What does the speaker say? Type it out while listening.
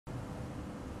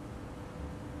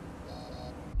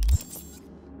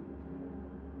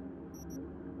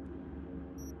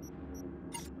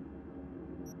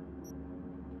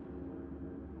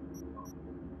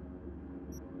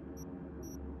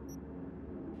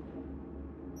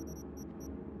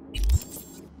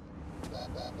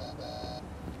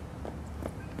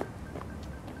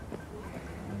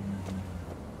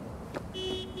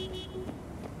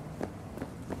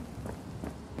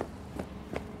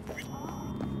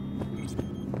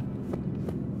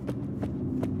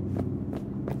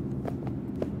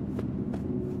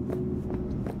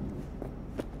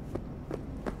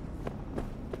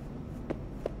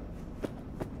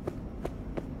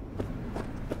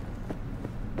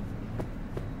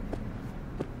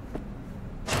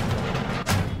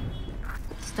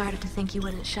Started to think you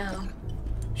wouldn't show.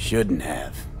 Shouldn't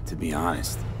have, to be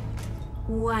honest.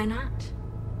 Why not?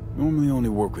 Normally only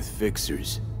work with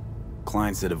fixers.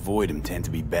 Clients that avoid them tend to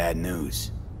be bad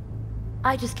news.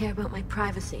 I just care about my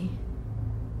privacy.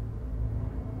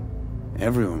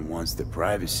 Everyone wants their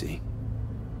privacy.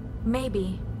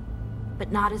 Maybe,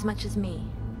 but not as much as me.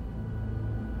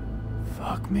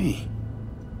 Fuck me.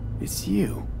 It's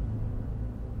you.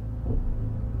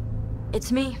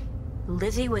 It's me,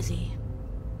 Lizzie Wizzy.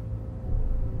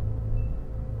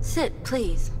 Sit,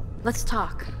 please. Let's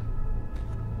talk.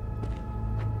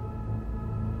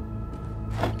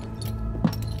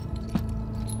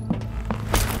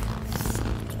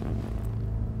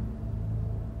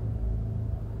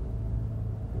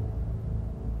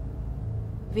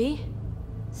 V?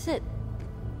 Sit.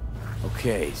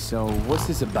 Okay, so what's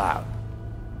this about?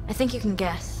 I think you can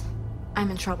guess.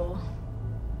 I'm in trouble.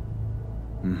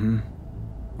 Mm-hmm.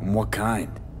 And what kind?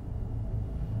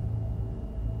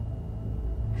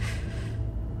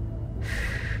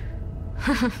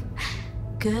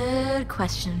 Good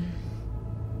question.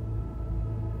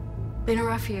 Been a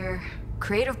rough year.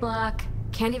 Creative block.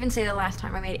 Can't even say the last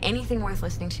time I made anything worth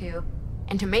listening to.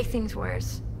 And to make things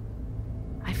worse,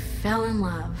 I fell in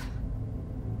love.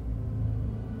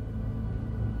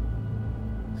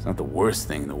 It's not the worst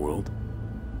thing in the world.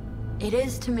 It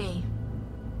is to me.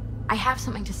 I have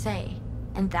something to say,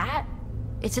 and that,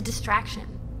 it's a distraction.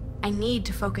 I need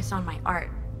to focus on my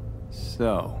art.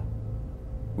 So,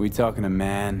 we talking a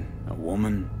man, a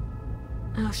woman?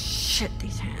 Oh shit,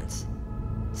 these hands.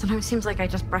 Sometimes it seems like I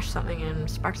just brush something and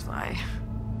sparks fly.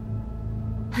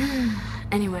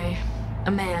 Anyway,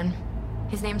 a man.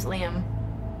 His name's Liam.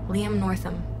 Liam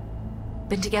Northam.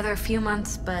 Been together a few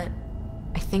months, but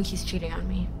I think he's cheating on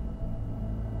me.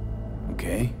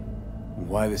 Okay.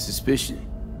 Why the suspicion?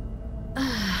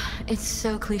 It's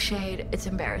so cliched, it's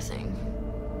embarrassing.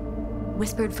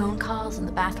 Whispered phone calls in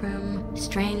the bathroom,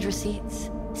 strange receipts,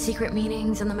 secret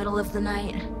meetings in the middle of the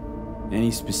night.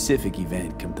 Any specific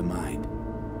event come to mind?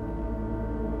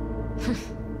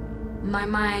 My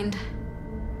mind,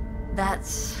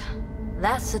 that's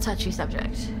a touchy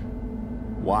subject.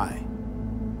 Why?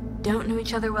 Don't know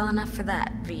each other well enough for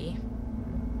that, V.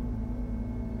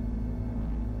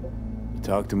 You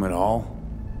talk to him at all?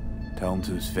 Tell him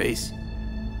to his face?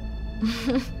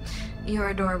 You're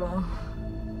adorable.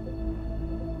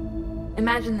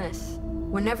 Imagine this.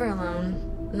 We're never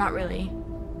alone. Not really.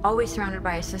 Always surrounded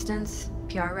by assistants,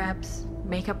 PR reps,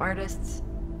 makeup artists.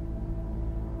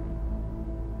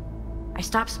 I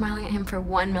stop smiling at him for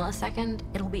 1 millisecond,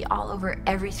 it'll be all over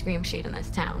every scream sheet in this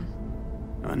town.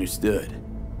 Understood.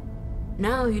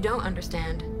 No, you don't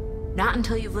understand. Not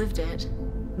until you've lived it.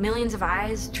 Millions of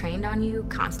eyes trained on you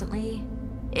constantly.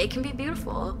 It can be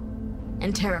beautiful.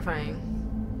 And terrifying.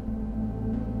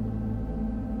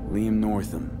 Liam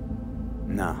Northam.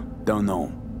 Nah, don't know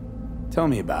him. Tell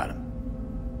me about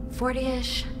him.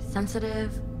 40-ish,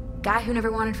 sensitive, guy who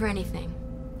never wanted for anything.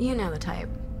 You know the type.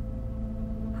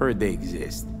 Heard they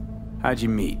exist. How'd you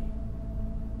meet?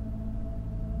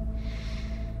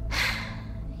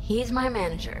 He's my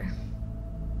manager.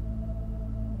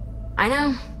 I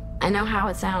know how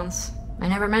it sounds. I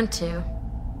never meant to.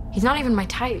 He's not even my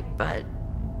type, but...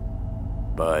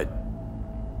 But?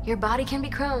 Your body can be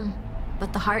chrome,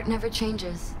 but the heart never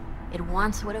changes. It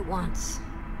wants what it wants.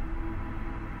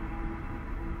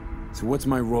 So what's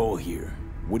my role here?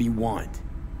 What do you want?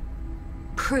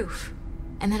 Proof.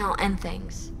 And then I'll end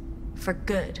things. For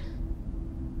good.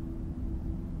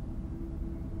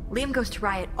 Liam goes to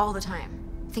Riot all the time.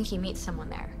 Think he meets someone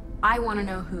there. I want to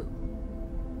know who.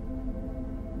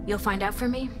 You'll find out for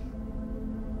me?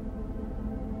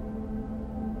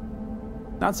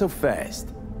 Not so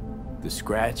fast. The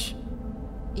scratch?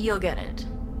 You'll get it.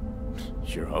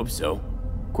 Sure hope so.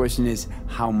 Question is,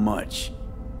 how much?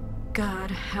 God,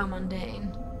 how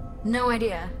mundane. No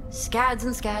idea. Scads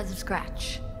and scads of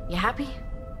scratch. You happy?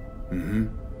 Mm-hmm.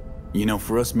 You know,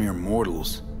 for us mere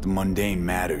mortals, the mundane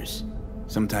matters.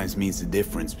 Sometimes means the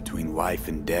difference between life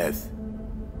and death.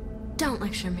 Don't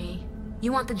lecture me.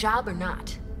 You want the job or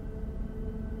not?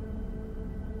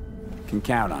 Can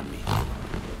count on me.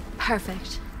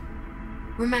 Perfect.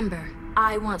 Remember,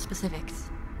 I want specifics.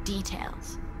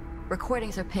 Details.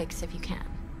 Recordings or pics if you can.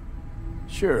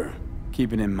 Sure.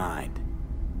 Keep it in mind.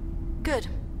 Good.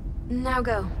 Now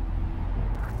go.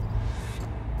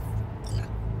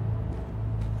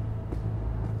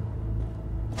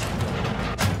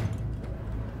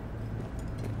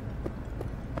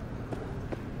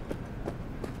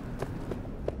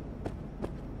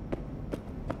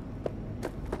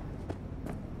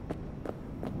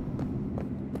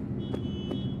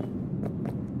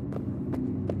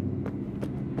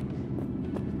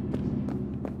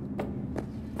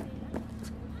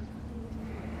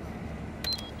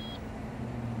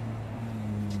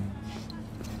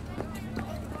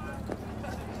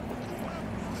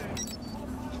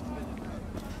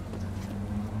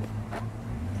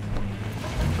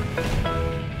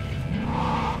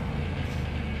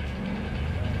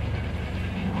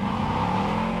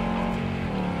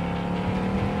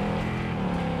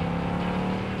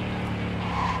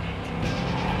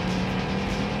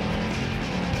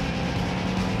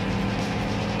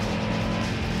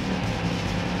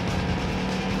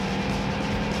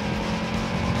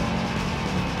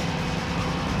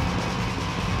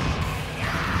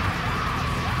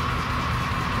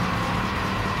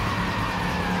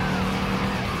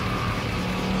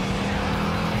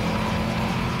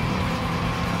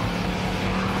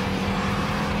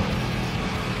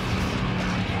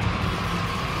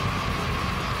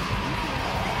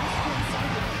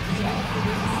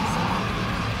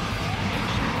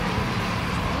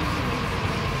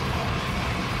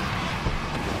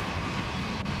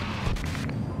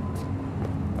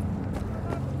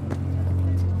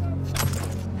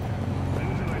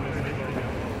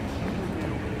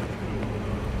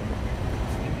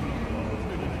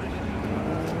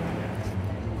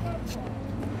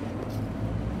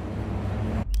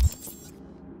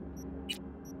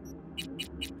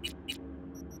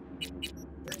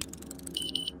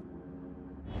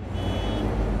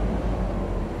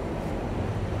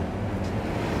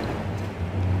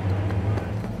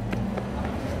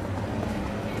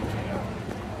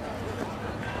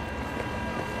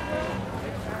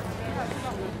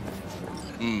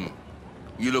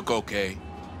 You look okay.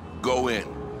 Go in.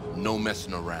 No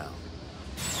messing around.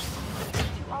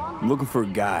 I'm looking for a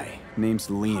guy. Name's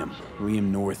Liam.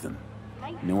 Liam Northam.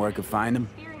 Know where I could find him?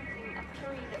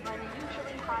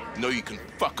 No, you can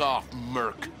fuck off,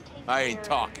 Merc. I ain't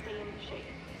talking.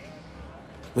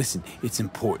 Listen, it's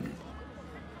important.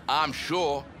 I'm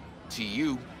sure, to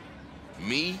you,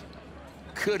 me,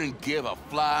 couldn't give a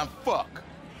flying fuck.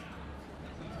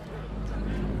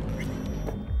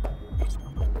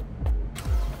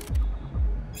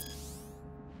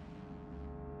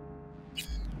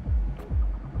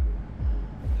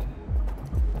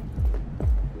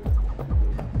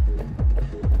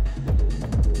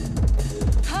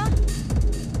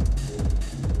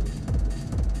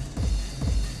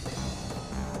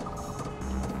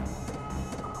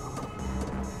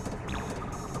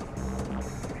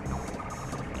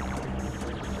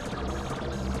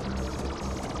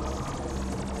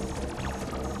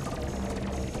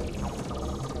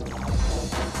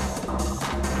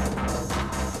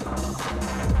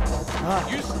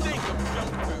 You stink of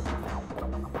junk food.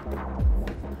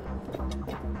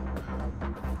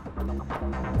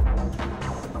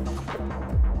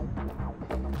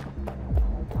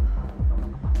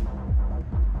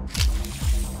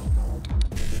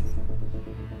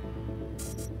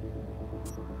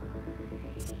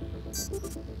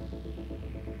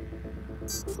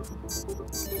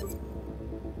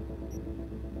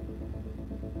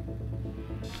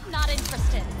 Not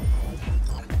interested.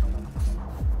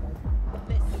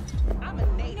 Not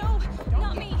me.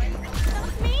 Not me.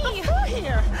 Who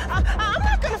here? I'm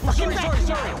not gonna fucking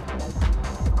Sorry.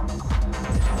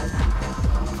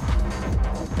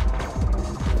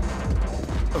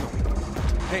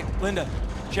 Hey, Linda.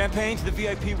 Champagne to the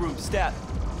VIP room, stat.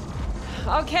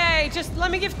 Okay, just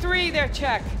let me give 3 their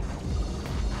check.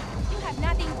 You have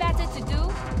nothing better to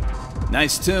do?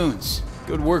 Nice tunes.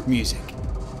 Good work music.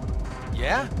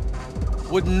 Yeah?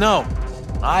 Wouldn't know.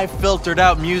 I filtered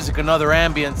out music and other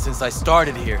ambience since I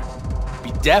started here.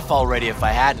 Be deaf already if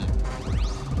I hadn't.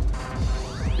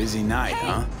 Busy night,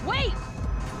 huh? Wait!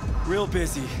 Real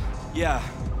busy. Yeah.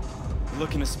 You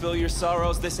looking to spill your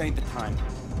sorrows? This ain't the time.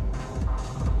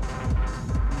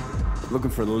 Looking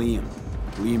for Liam.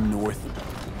 Liam Northam.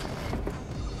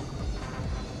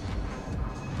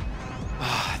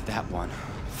 Ah, that one.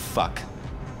 Fuck.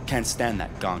 Can't stand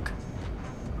that gunk.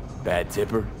 Bad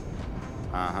tipper?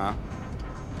 Uh-huh.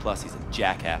 Plus, he's a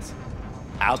jackass.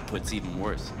 Output's even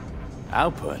worse.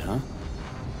 Output, huh?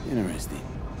 Interesting.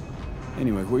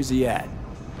 Anyway, where's he at?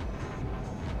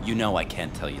 You know I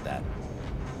can't tell you that.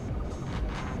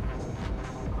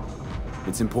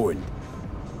 It's important.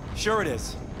 Sure it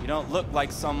is. You don't look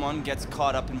like someone gets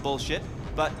caught up in bullshit,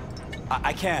 but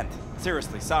I can't.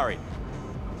 Seriously, sorry.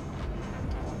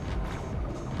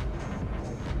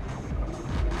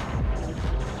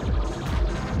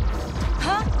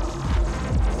 Huh?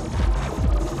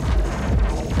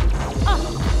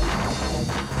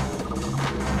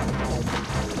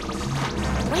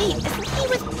 Wait, isn't he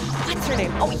with... What's her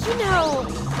name? Oh, you know...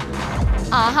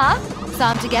 Uh-huh.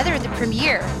 Saw him together at the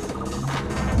premiere.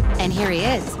 And here he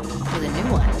is, with a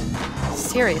new one.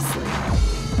 Seriously.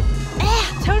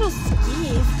 Total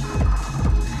skeeve.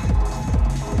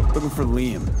 Looking for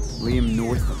Liam. Liam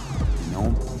Northam. You know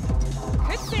him?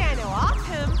 Could say I know of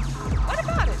him. What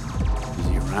about it? Is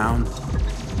he around?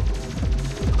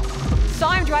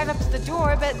 Saw him drive up to the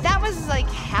door, but that was like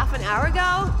half an hour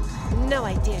ago. No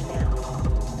idea now.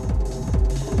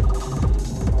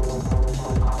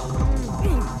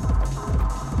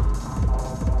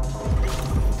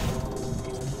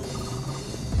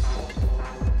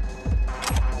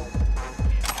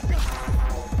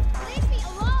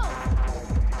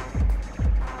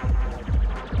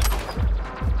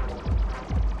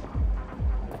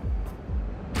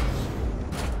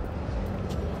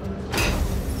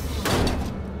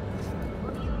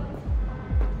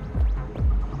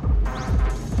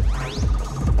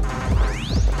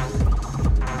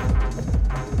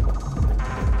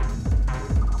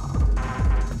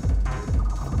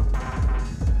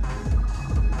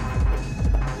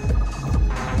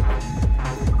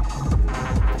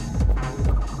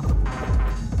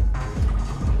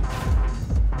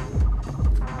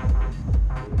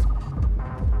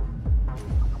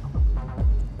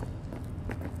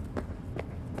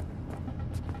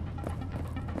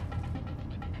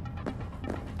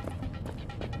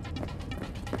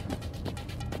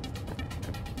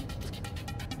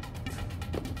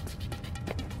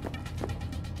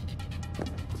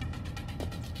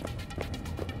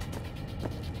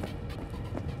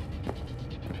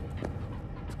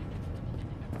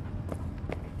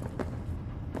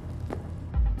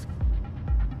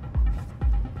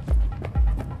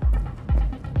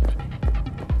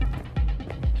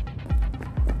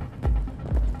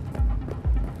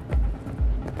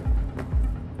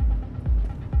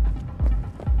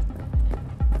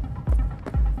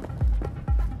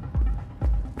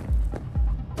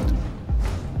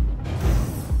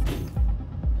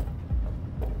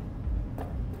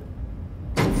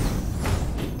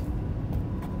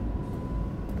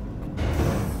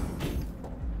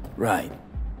 Right.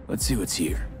 Let's see what's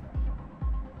here.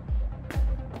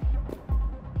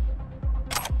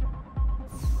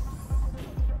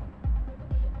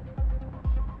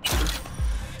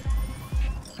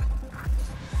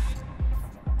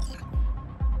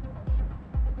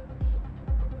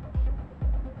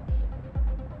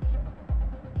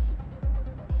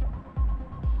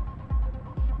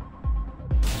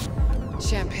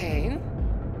 Champagne?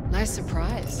 Nice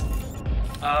surprise.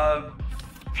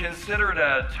 Consider it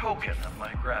a token of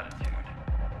my gratitude.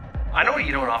 I know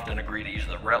you don't often agree to use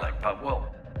the relic, but,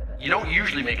 well, you don't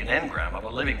usually make an engram of a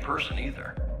living person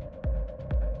either.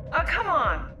 Oh, come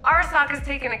on. RSOC has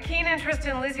taken a keen interest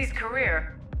in Lizzie's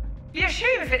career. Be a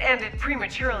shame if it ended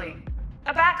prematurely.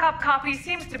 A backup copy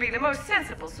seems to be the most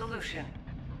sensible solution.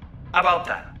 About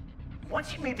that,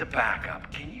 once you made the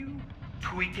backup, can you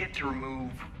tweak it to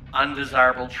remove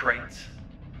undesirable traits?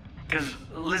 Because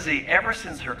Lizzie, ever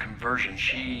since her conversion,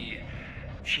 she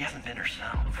hasn't been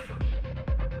herself.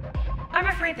 I'm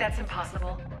afraid that's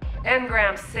impossible.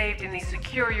 Engrams saved in the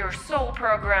Secure Your Soul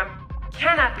program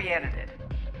cannot be edited.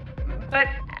 But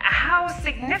how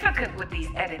significant would these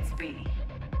edits be?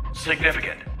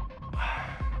 Significant.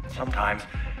 Sometimes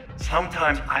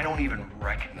I don't even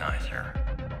recognize her.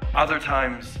 Other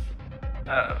times,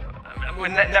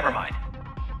 never mind.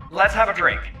 Let's have a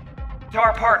drink. To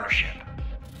our partnership.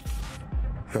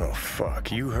 Oh,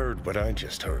 fuck. You heard what I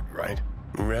just heard, right?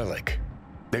 Relic.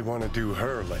 They want to do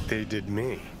her like they did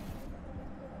me.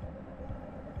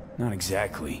 Not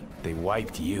exactly. They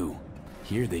wiped you.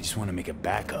 Here, they just want to make a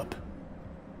backup.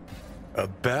 A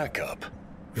backup?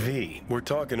 V, we're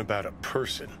talking about a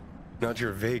person, not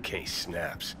your vacay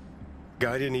snaps.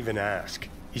 Guy didn't even ask.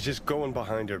 He's just going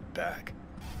behind her back.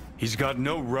 He's got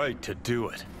no right to do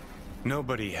it.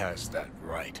 Nobody has that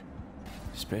right.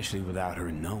 Especially without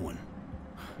her knowing.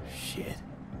 Shit.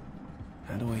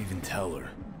 How do I even tell her?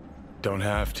 Don't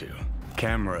have to.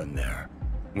 Camera in there.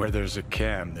 Where there's a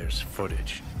cam, there's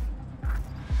footage.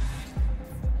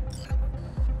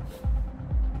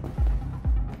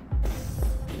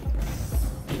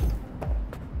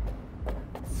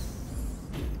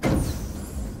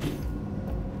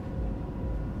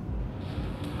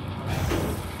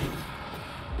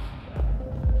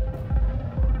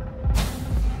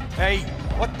 Hey,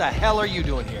 what the hell are you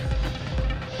doing here?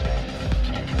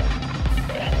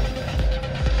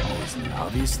 Oh, isn't it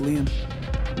obvious, Liam?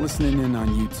 Listening in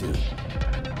on you two.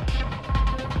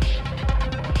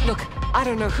 Look, I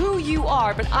don't know who you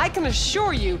are, but I can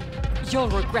assure you, you'll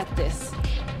regret this.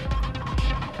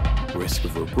 Risk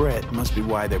of regret must be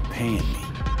why they're paying me.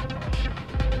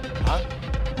 Huh?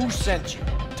 Who sent you?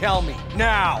 Tell me,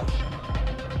 now!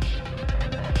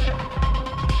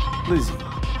 Lizzie,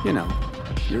 you know,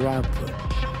 your output.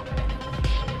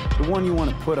 The one you want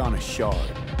to put on a shard,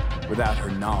 without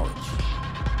her knowledge.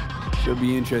 She'll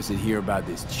be interested to hear about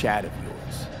this chat of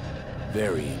yours.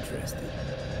 Very interested.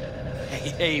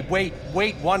 Hey, wait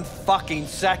 1 fucking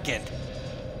second.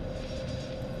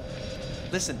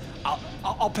 Listen,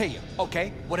 I'll pay you,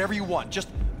 okay? Whatever you want. Just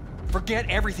forget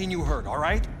everything you heard, all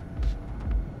right?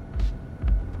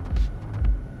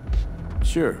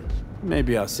 Sure,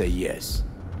 maybe I'll say yes.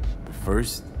 But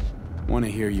first, I want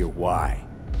to hear your why.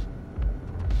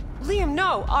 Liam,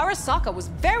 no, Arasaka was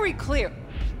very clear.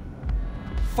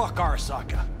 Fuck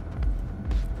Arasaka.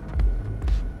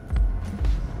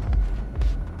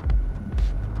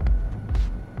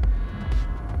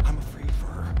 I'm afraid for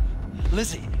her.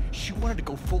 Lizzie, she wanted to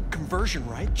go full conversion,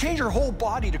 right? Change her whole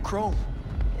body to chrome.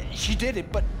 She did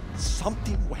it, but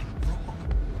something went wrong.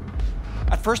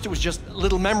 At first it was just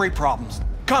little memory problems,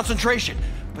 concentration,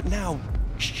 but now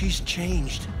she's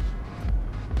changed.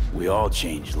 We all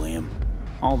change, Liam.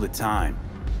 All the time.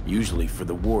 Usually for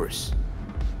the worse.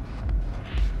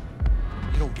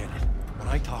 You don't get it. When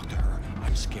I talk to her,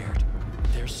 I'm scared.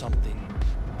 There's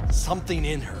something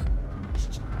in her.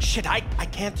 Shit, I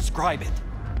can't describe it.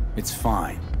 It's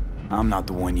fine. I'm not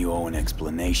the one you owe an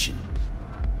explanation.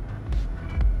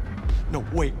 No,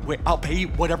 wait, I'll pay you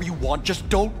whatever you want. Just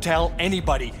don't tell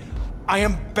anybody. I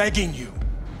am begging you.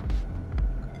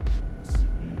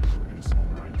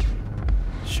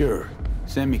 Sure.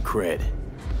 Send me cred.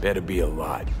 Better be a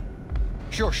lot.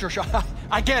 Sure.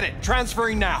 I get it.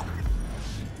 Transferring now.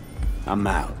 I'm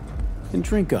out. And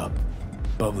drink up.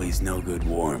 Bubbly's no good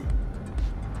warm.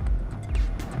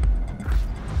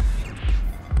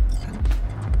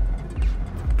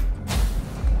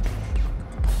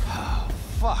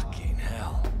 Fucking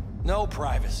hell. No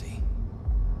privacy.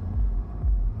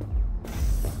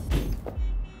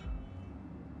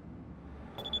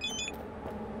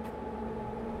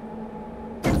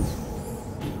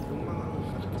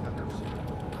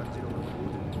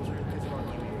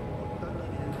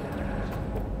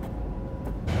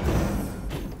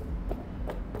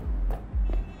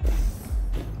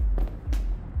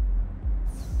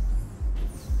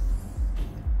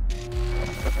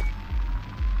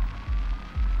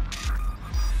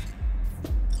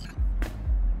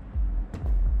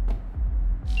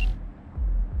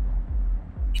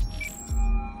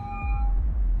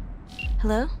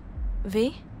 Hello?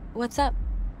 V? What's up?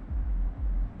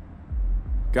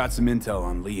 Got some intel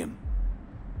on Liam.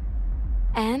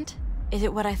 And? Is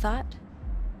it what I thought?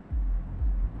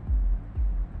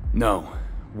 No.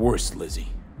 Worse, Lizzie.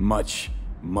 Much,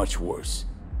 much worse.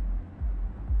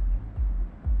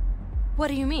 What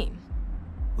do you mean?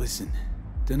 Listen,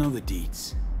 don't know the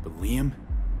deets, but Liam,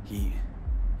 he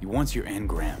wants your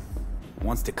engram.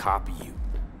 Wants to copy you.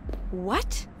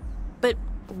 What? But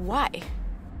why?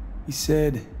 He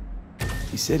said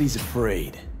he's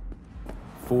afraid.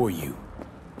 For you.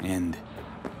 And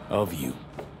of you.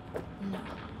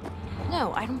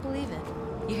 No, I don't believe it.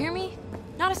 You hear me?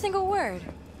 Not a single word.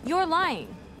 You're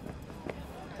lying.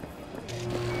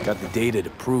 Got the data to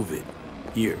prove it.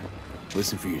 Here,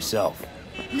 listen for yourself.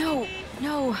 No.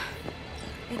 No.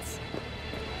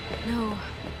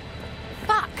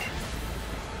 Fuck!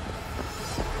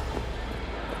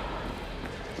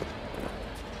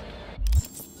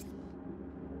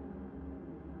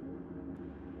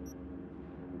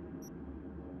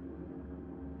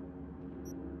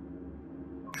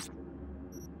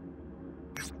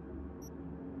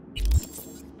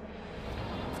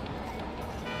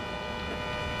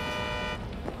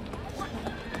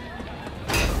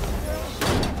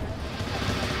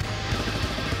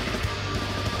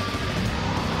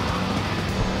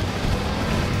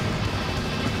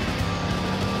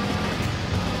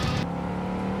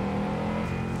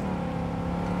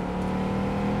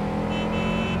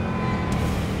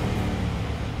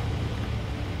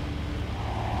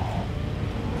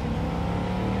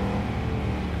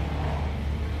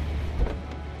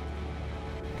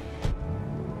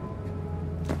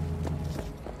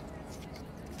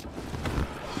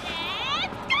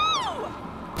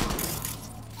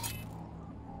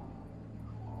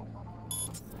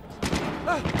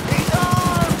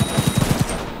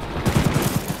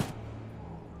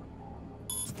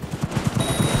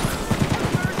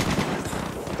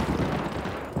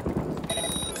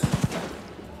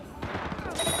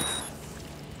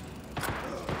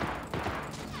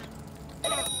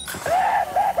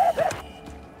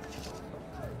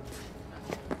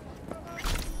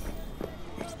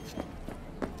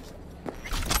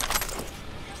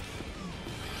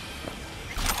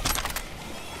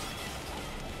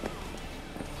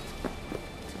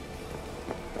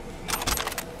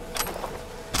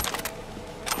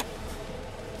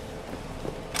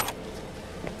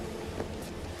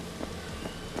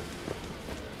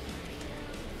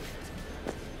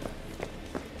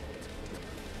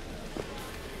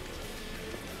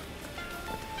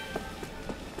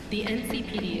 The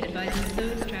NCPD advises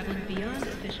those traveling beyond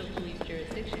official police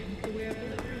jurisdiction to wear a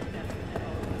bulletproof vest at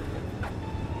all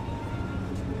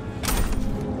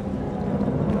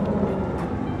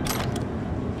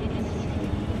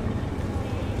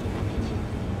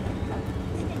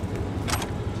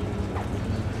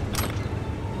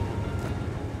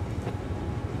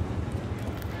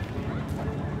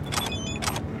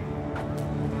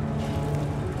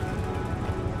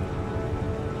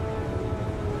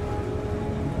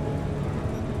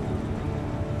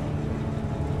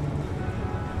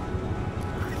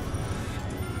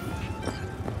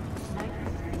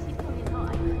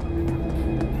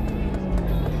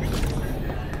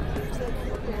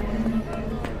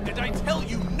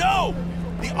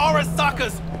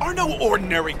are no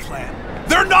ordinary clan.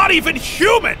 They're not even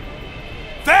human!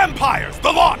 Vampires,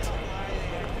 the lot!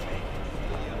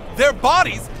 Their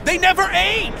bodies, they never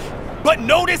age! But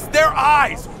notice their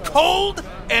eyes, cold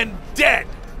and dead.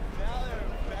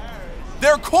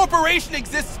 Their corporation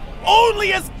exists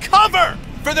only as cover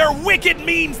for their wicked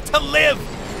means to live,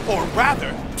 or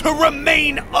rather, to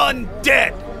remain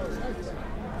undead.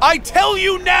 I tell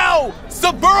you now,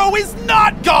 Saburo is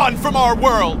not gone from our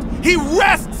world. He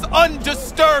rests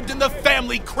undisturbed in the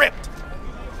family crypt.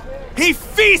 He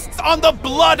feasts on the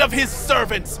blood of his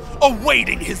servants,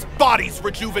 awaiting his body's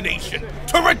rejuvenation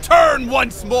to return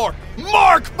once more.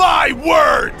 Mark my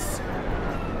words!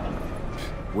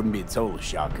 Wouldn't be a total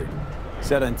shocker.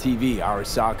 Said on TV,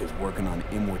 Arasaka's working on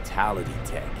immortality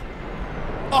tech.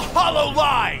 A hollow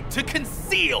lie to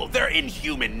conceal their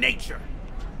inhuman nature.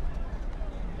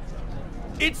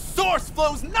 Its source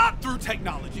flows not through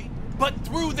technology, but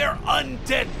through their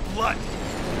undead blood.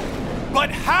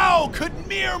 But how could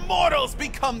mere mortals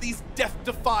become these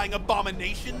death-defying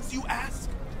abominations, you ask?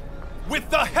 With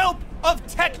the help of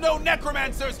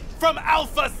techno-necromancers from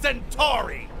Alpha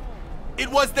Centauri. It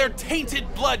was their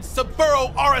tainted blood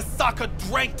Saburo Arasaka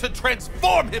drank to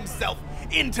transform himself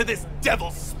into this devil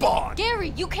spawn.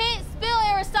 Gary, you can't spill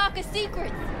Arasaka's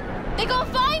secrets. They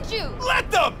gonna find you.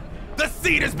 Let them! The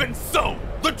seed has been sown.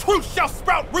 The truth shall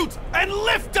sprout roots and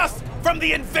lift us from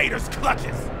the invaders'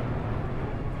 clutches.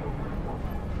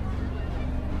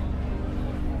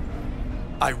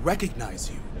 I recognize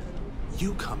you.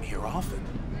 You come here often.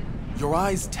 Your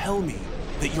eyes tell me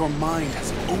that your mind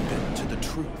has opened to the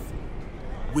truth.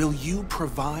 Will you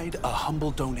provide a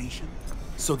humble donation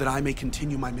so that I may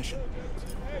continue my mission?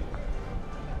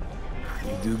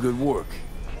 You do good work.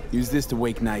 Use this to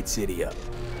wake Night City up.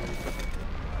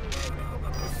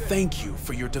 Thank you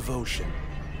for your devotion.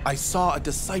 I saw a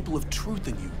disciple of truth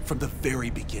in you from the very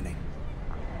beginning.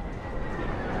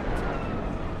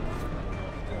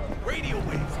 Radio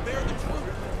waves bear the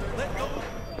truth. Let go.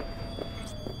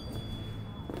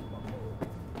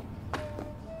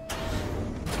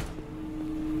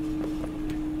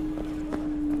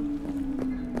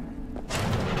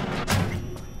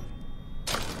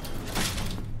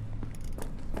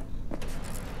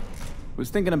 Was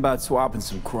thinking about swapping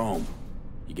some chrome.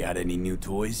 You got any new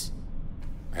toys?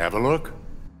 Have a look.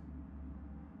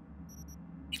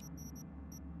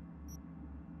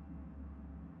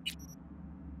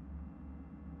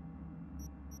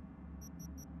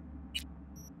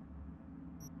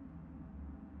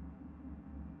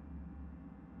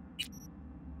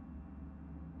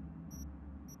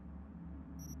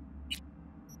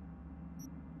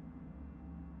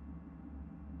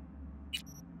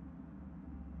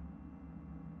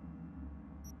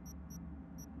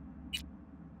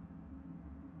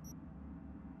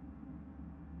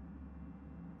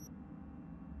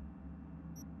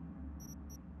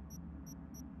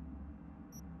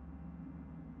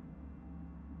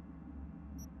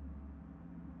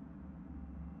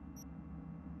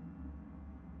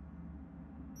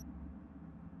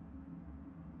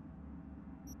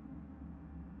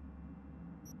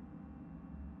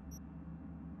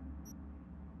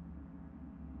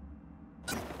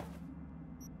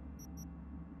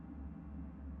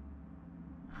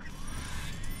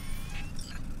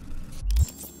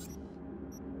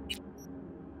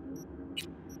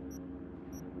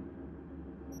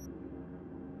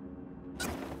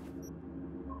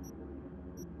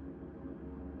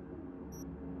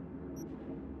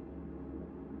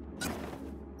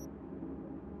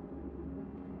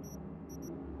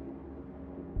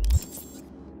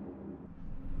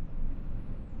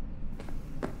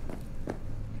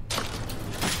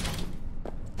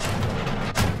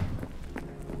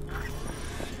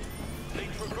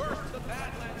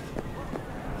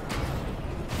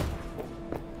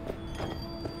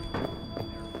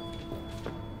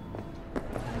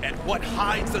 What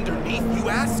hides underneath, you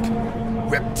ask?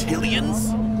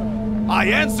 Reptilians? I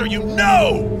answer you,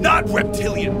 no! Not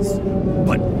reptilians,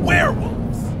 but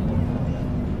werewolves!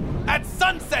 At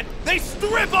sunset, they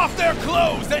strip off their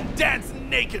clothes and dance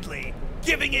nakedly,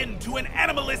 giving in to an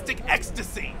animalistic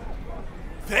ecstasy.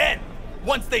 Then,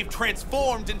 once they've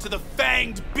transformed into the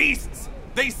fanged beasts,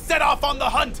 they set off on the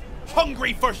hunt,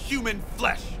 hungry for human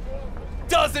flesh.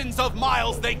 Dozens of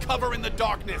miles they cover in the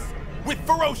darkness, with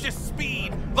ferocious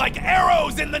speed, like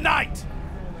arrows in the night.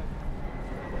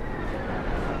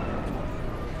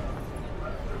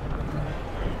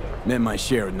 Met my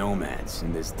share of nomads,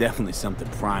 and there's definitely something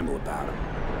primal about them.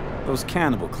 Those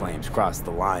cannibal claims cross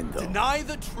the line, though. Deny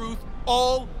the truth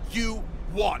all you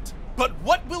want, but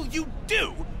what will you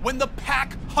do when the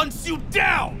pack hunts you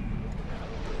down?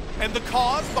 And the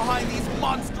cause behind these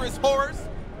monstrous horrors?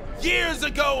 Years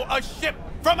ago, a ship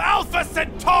from Alpha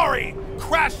Centauri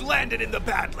crash-landed in the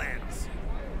Badlands.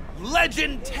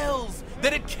 Legend tells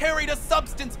that it carried a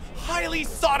substance highly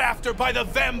sought after by the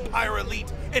vampire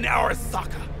elite in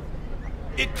Arasaka.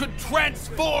 It could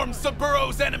transform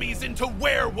Saburo's enemies into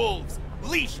werewolves,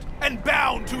 leashed and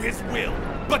bound to his will.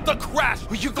 But the crash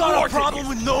You got a problem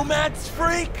with nomads,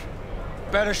 freak?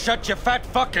 Better shut your fat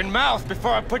fucking mouth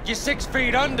before I put you 6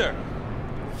 feet under.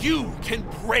 You can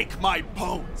break my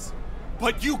bones,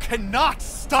 but you cannot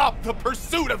stop the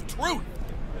pursuit of truth.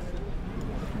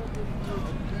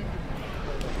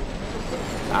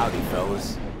 Howdy,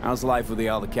 fellas. How's life with the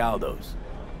Aldecaldos?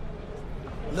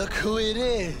 Look who it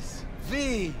is.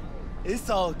 V. It's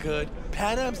all good.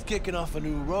 Panam's kicking off a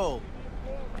new role.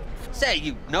 Say,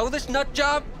 you know this nut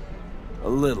job? A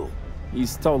little.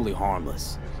 He's totally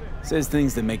harmless. Says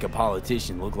things that make a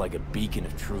politician look like a beacon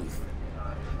of truth.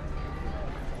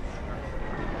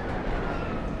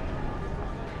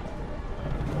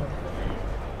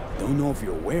 Don't know if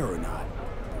you're aware or not,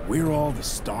 but we're all the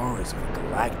stars of a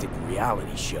galactic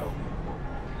reality show.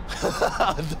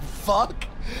 The fuck?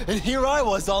 And here I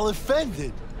was all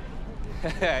offended.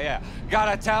 Yeah,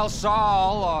 gotta tell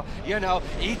Saul, or, you know,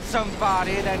 eat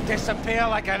somebody, then disappear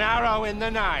like an arrow in the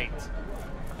night.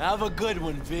 Have a good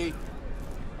one, V.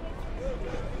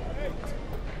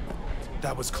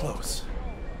 That was close.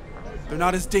 They're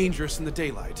not as dangerous in the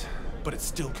daylight, but it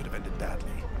still could have ended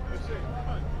badly.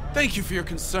 Thank you for your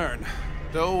concern,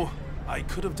 though I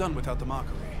could have done without the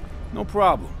mockery. No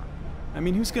problem. I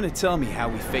mean, who's gonna tell me how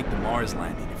we faked the Mars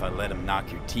landing if I let him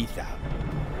knock your teeth out?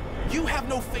 You have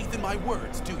no faith in my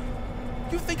words, do you?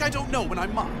 You think I don't know when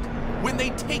I'm mocked? When they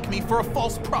take me for a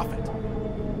false prophet?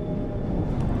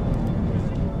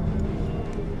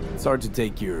 It's hard to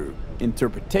take your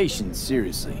interpretation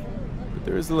seriously, but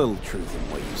there is a little truth in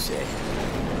what you say.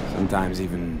 Sometimes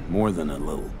even more than a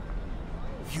little.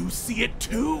 You see it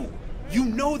too! You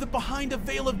know that behind a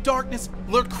veil of darkness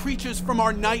lurk creatures from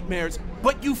our nightmares,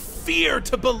 but you fear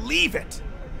to believe it!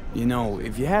 You know,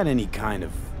 if you had any kind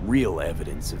of real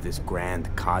evidence of this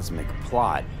grand cosmic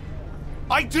plot...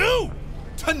 I do!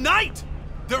 Tonight!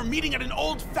 They're meeting at an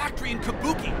old factory in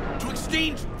Kabuki to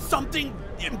exchange something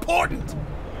important!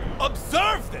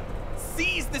 Observe them!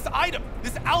 Seize this item,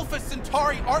 this Alpha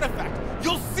Centauri artifact!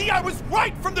 You'll see I was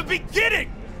right from the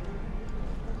beginning!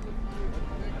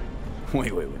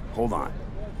 Wait, hold on.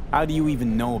 How do you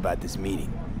even know about this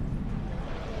meeting?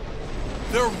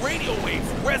 Their radio waves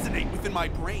resonate within my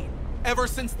brain. Ever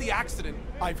since the accident,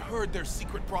 I've heard their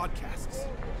secret broadcasts.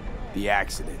 The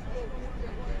accident?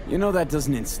 You know that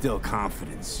doesn't instill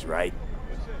confidence, right?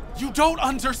 You don't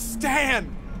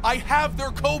understand! I have their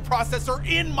co-processor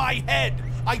in my head!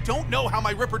 I don't know how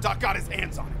my Ripper Doc got his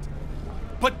hands on it.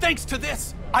 But thanks to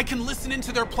this, I can listen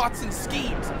into their plots and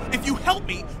schemes. If you help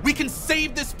me, we can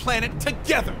save this planet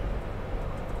together!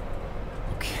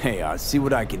 Okay, I'll see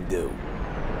what I can do.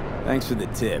 Thanks for the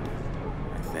tip,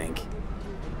 I think.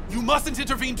 You mustn't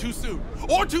intervene too soon,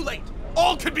 or too late.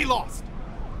 All could be lost.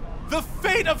 The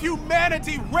fate of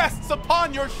humanity rests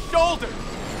upon your shoulders.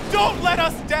 Don't let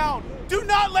us down. Do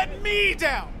not let me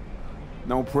down.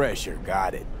 No pressure,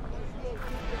 got it.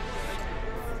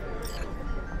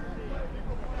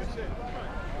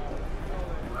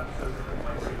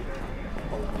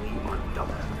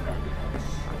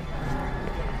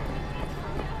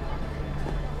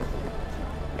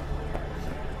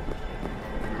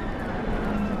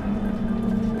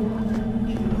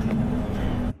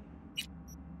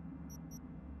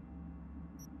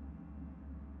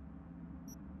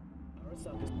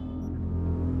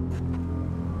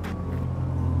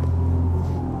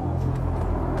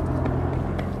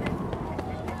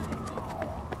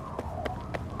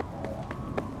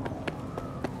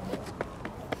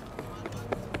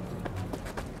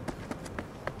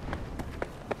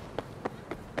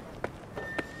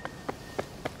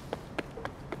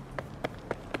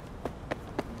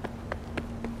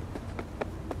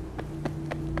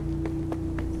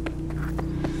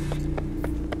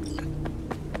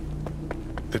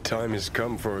 time has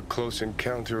come for a close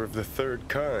encounter of the third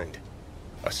kind.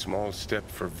 A small step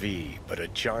for V, but a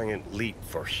giant leap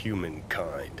for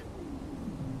humankind.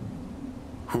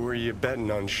 Who are you betting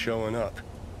on showing up?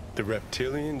 The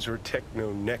reptilians or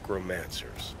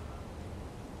techno-necromancers?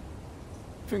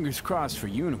 Fingers crossed for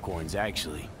unicorns,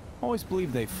 actually. Always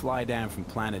believed they fly down from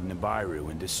planet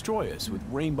Nibiru and destroy us with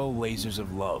rainbow lasers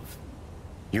of love.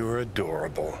 You're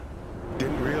adorable.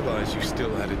 Didn't realize you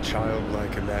still had a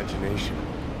childlike imagination.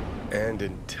 And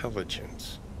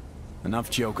intelligence. Enough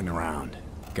joking around.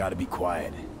 Gotta be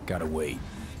quiet. Gotta wait.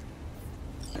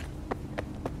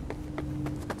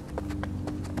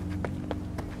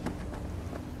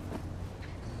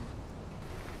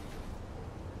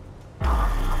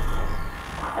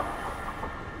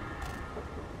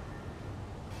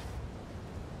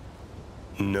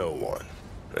 No one.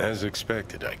 As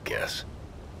expected, I guess.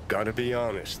 Gotta be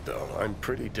honest, though, I'm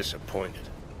pretty disappointed.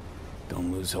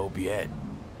 Don't lose hope yet.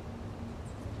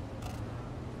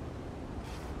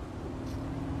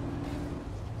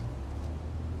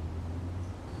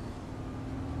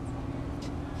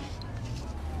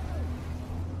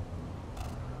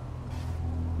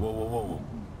 Whoa, whoa, whoa.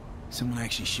 Someone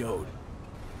actually showed.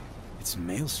 It's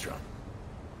Maelstrom.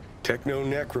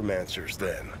 Techno-necromancers,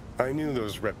 then. I knew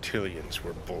those reptilians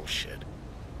were bullshit.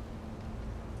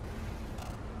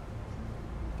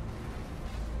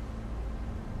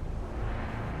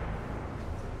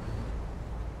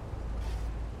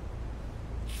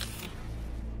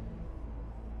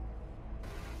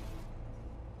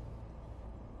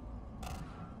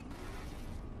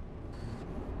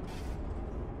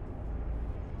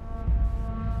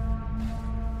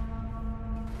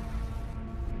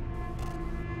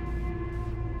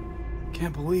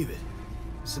 Can't believe it.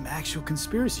 Some actual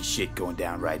conspiracy shit going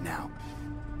down right now.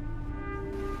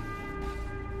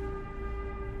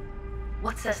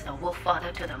 What says the Wolf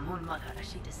Father to the Moon Mother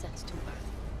as she descends to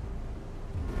Earth?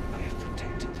 I have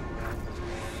protected the realm of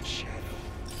light and shadow,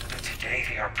 but today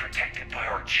they are protected by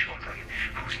our children,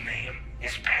 whose name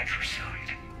is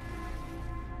patricide.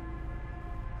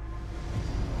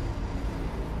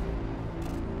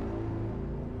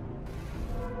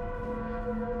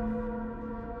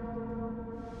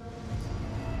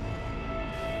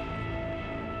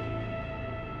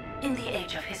 In the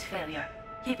age of his failure,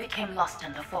 he became lost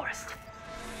in the forest.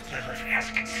 Lilith has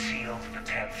concealed the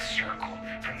 10th circle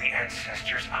from the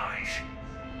ancestors' eyes.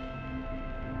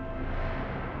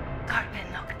 Carpe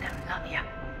noctem labia.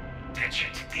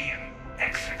 Digit diem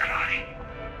execrati.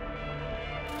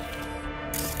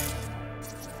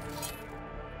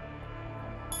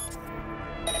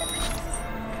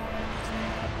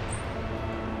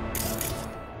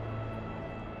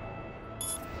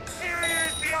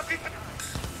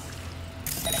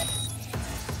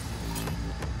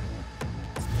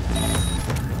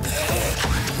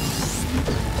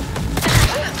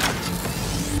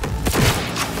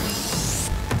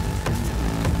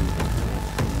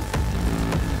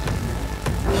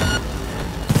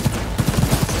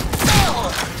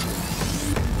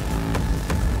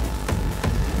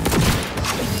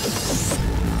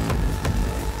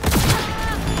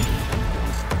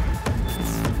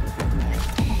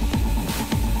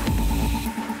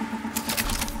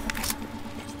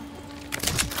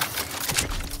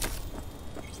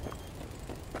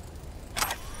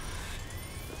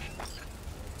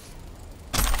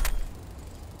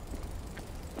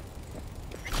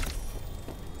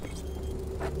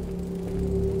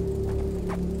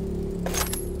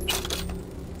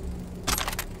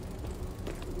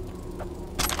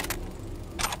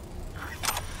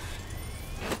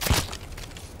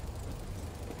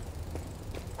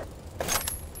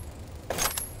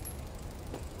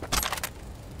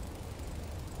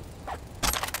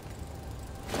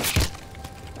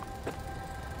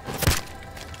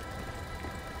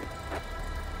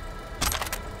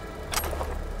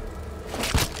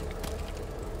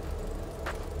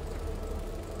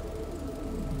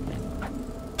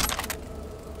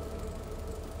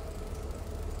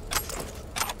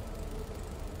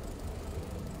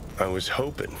 I was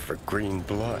hoping for green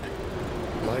blood.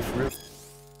 Life really...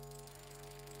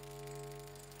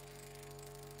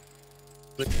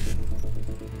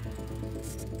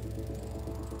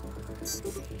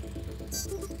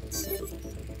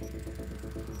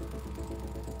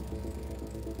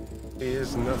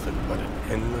 is nothing but an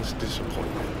endless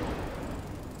disappointment.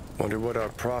 Wonder what our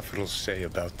prophet will say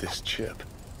about this chip.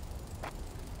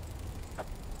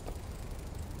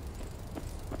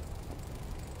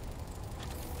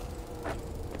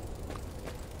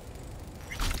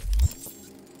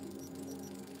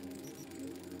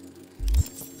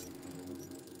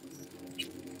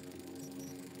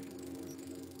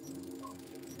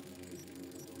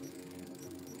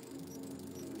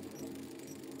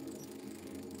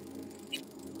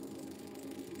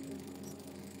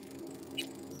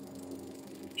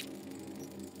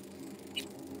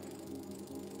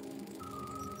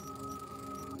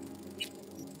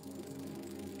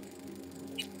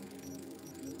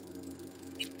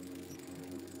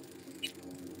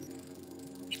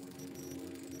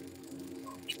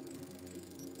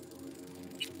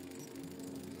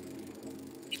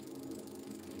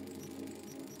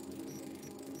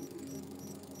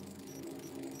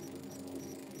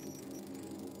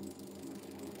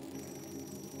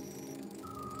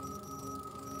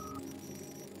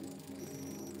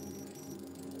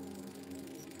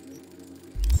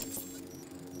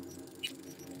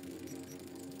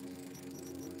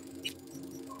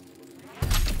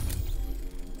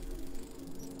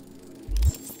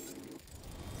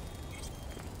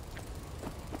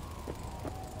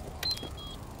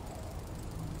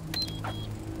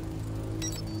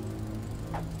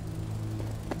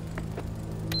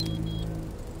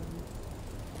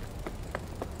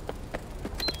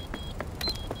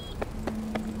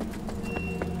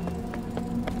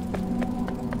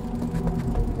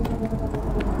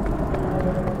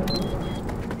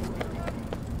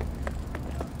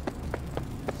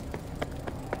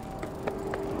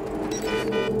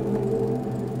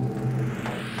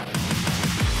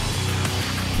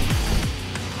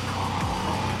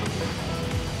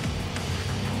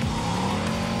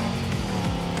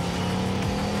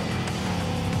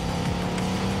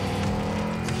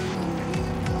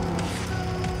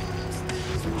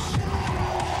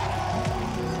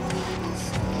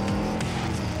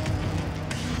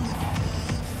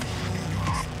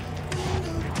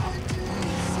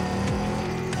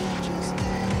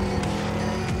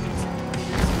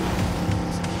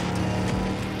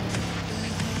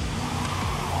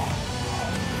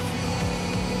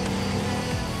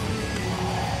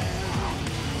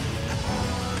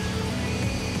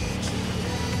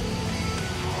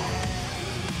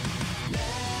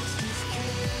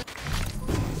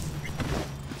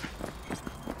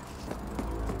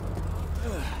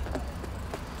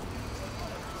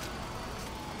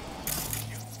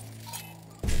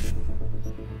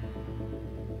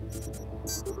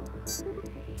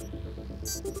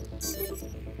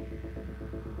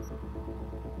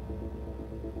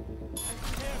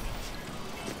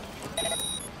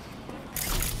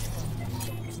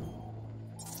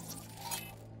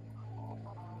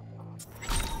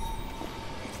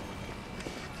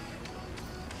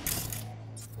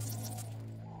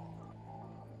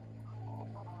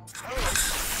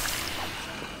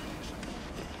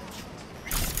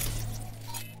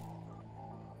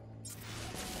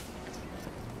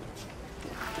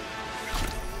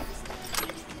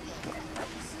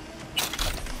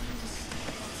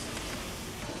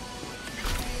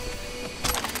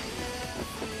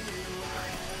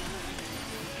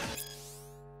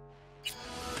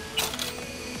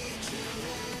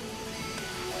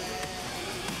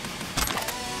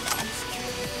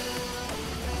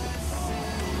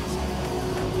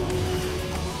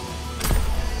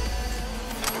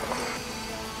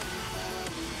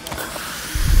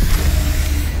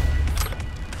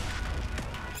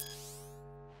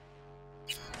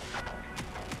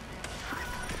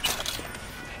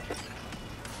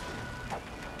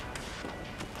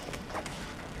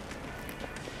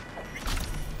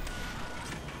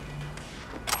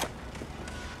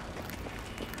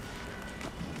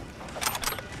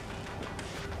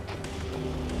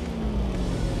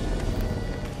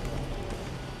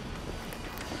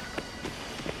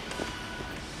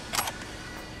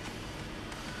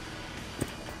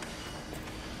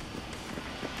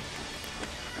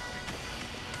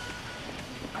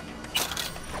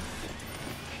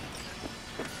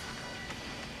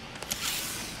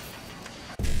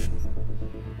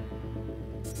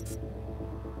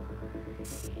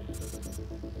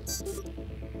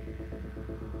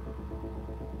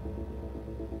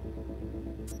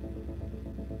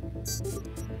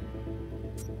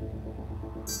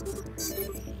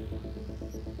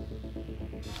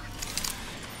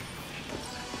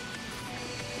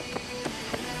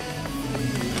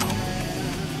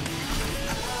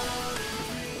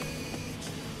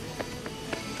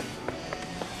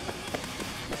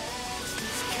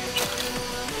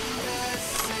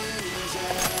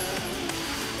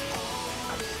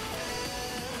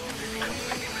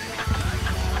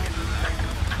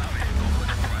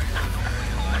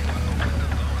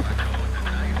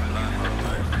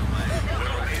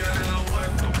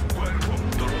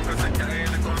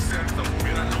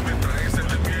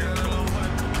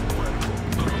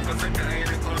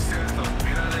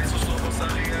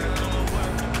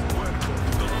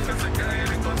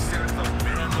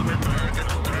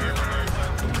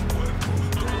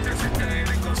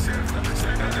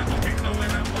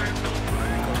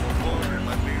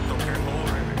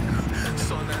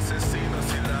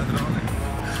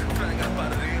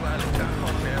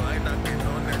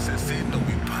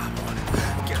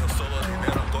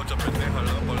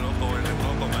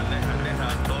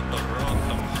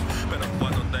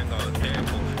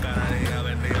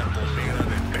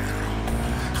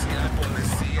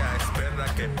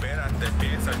 Espérate,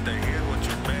 piensa, te hear what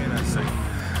you better say.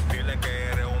 Dile que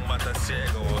eres un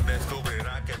matasiego,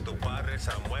 descubrirá que tu padre se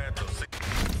ha muerto.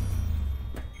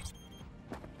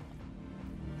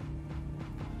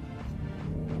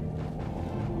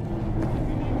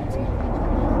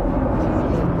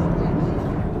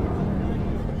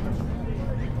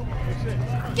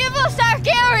 Give us our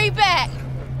Gary back!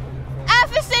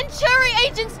 Alpha Centauri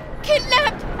agents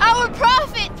kidnapped our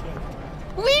prophet!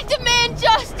 We demand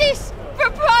justice for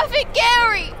Prophet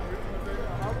Gary!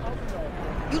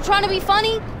 You trying to be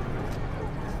funny?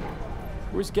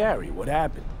 Where's Gary? What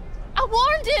happened? I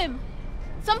warned him!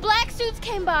 Some black suits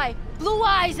came by, blue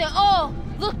eyes and all,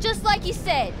 looked just like he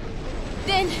said.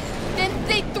 Then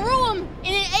they threw him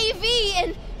in an AV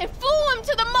and flew him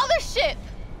to the mothership!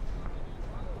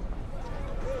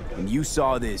 And you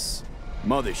saw this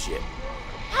mothership?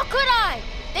 How could I?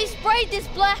 They sprayed this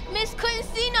black mist, couldn't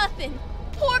see nothing.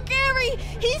 Poor Gary,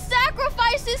 he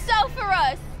sacrificed himself for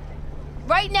us.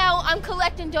 Right now, I'm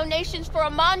collecting donations for a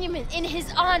monument in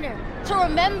his honor to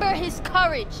remember his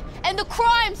courage and the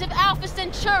crimes of Alpha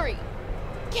Centauri.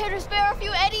 Care to spare a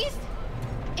few eddies?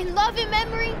 In love and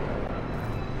memory?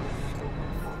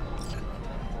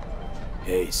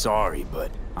 Hey, sorry,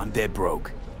 but I'm dead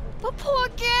broke. But poor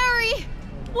Gary!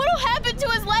 What'll happen to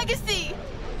his legacy?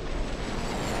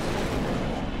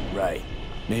 Right.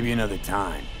 Maybe another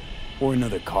time. Or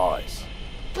another cause.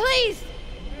 Please!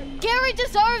 Gary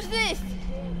deserves this!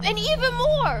 And even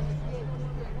more!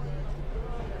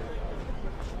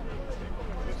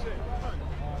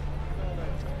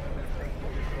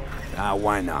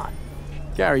 Why not?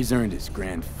 Gary's earned his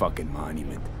grand fucking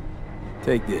monument.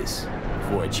 Take this,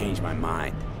 before I change my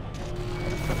mind.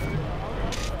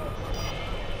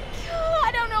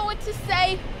 I don't know what to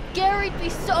say. Gary'd be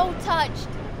so touched.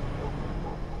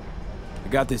 I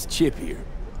got this chip here.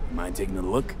 Mind taking a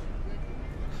look?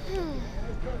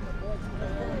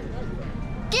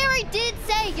 Gary did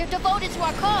say you're devoted to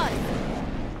our cause.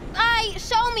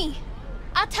 Show me.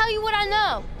 I'll tell you what I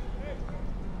know.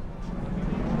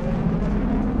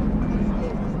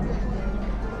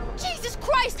 Jesus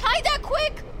Christ, hide that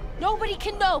quick! Nobody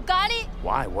can know, got it?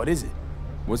 Why? What is it?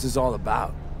 What's this all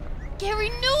about? Gary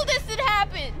knew this had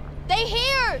happened. They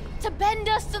here to bend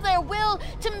us to their will,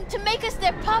 to make us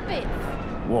their puppets.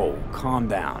 Whoa, calm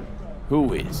down.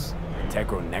 Who is?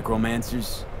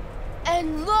 Necromancers?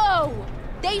 And lo,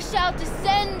 they shall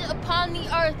descend upon the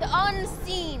earth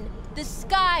unseen, the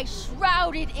sky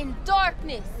shrouded in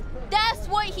darkness. That's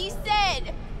what he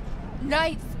said.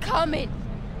 Night's coming,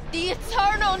 the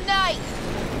eternal night.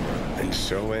 And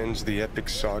so ends the epic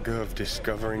saga of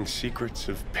discovering secrets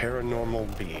of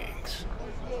paranormal beings.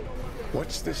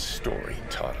 What's this story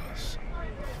taught us?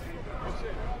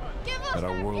 That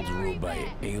our world's ruled by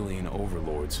alien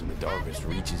overlords from the darkest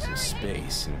reaches of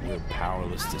space, and we're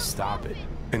powerless to stop it.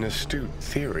 An astute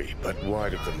theory, but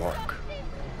wide of the mark.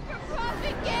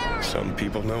 Some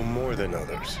people know more than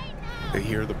others. They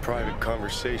hear the private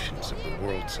conversations of the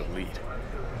world's elite.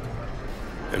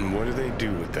 And what do they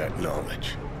do with that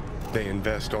knowledge? They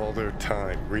invest all their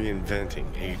time reinventing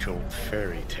age-old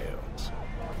fairy tales.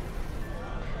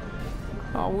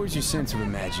 Oh, where's your sense of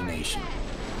imagination?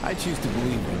 I choose to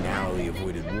believe we narrowly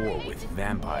avoided war with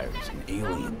vampires and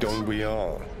aliens. Don't we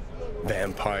all?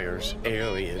 Vampires,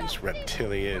 aliens,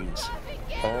 reptilians,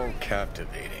 all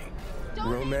captivating.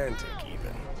 Romantic,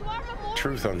 even.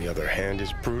 Truth, on the other hand,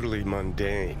 is brutally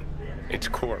mundane. Its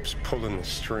corpse pulling the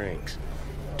strings.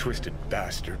 Twisted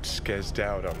bastards skezzed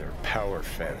out on their power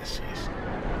fantasies.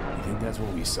 You think that's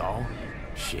what we saw?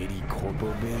 Shady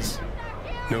Corpo biz?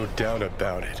 No doubt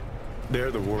about it. They're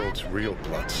the world's real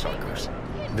bloodsuckers.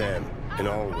 Them, and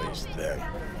always them.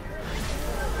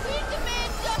 We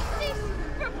demand justice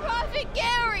for Prophet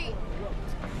Gary!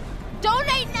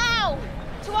 Donate now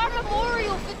to our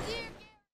memorial for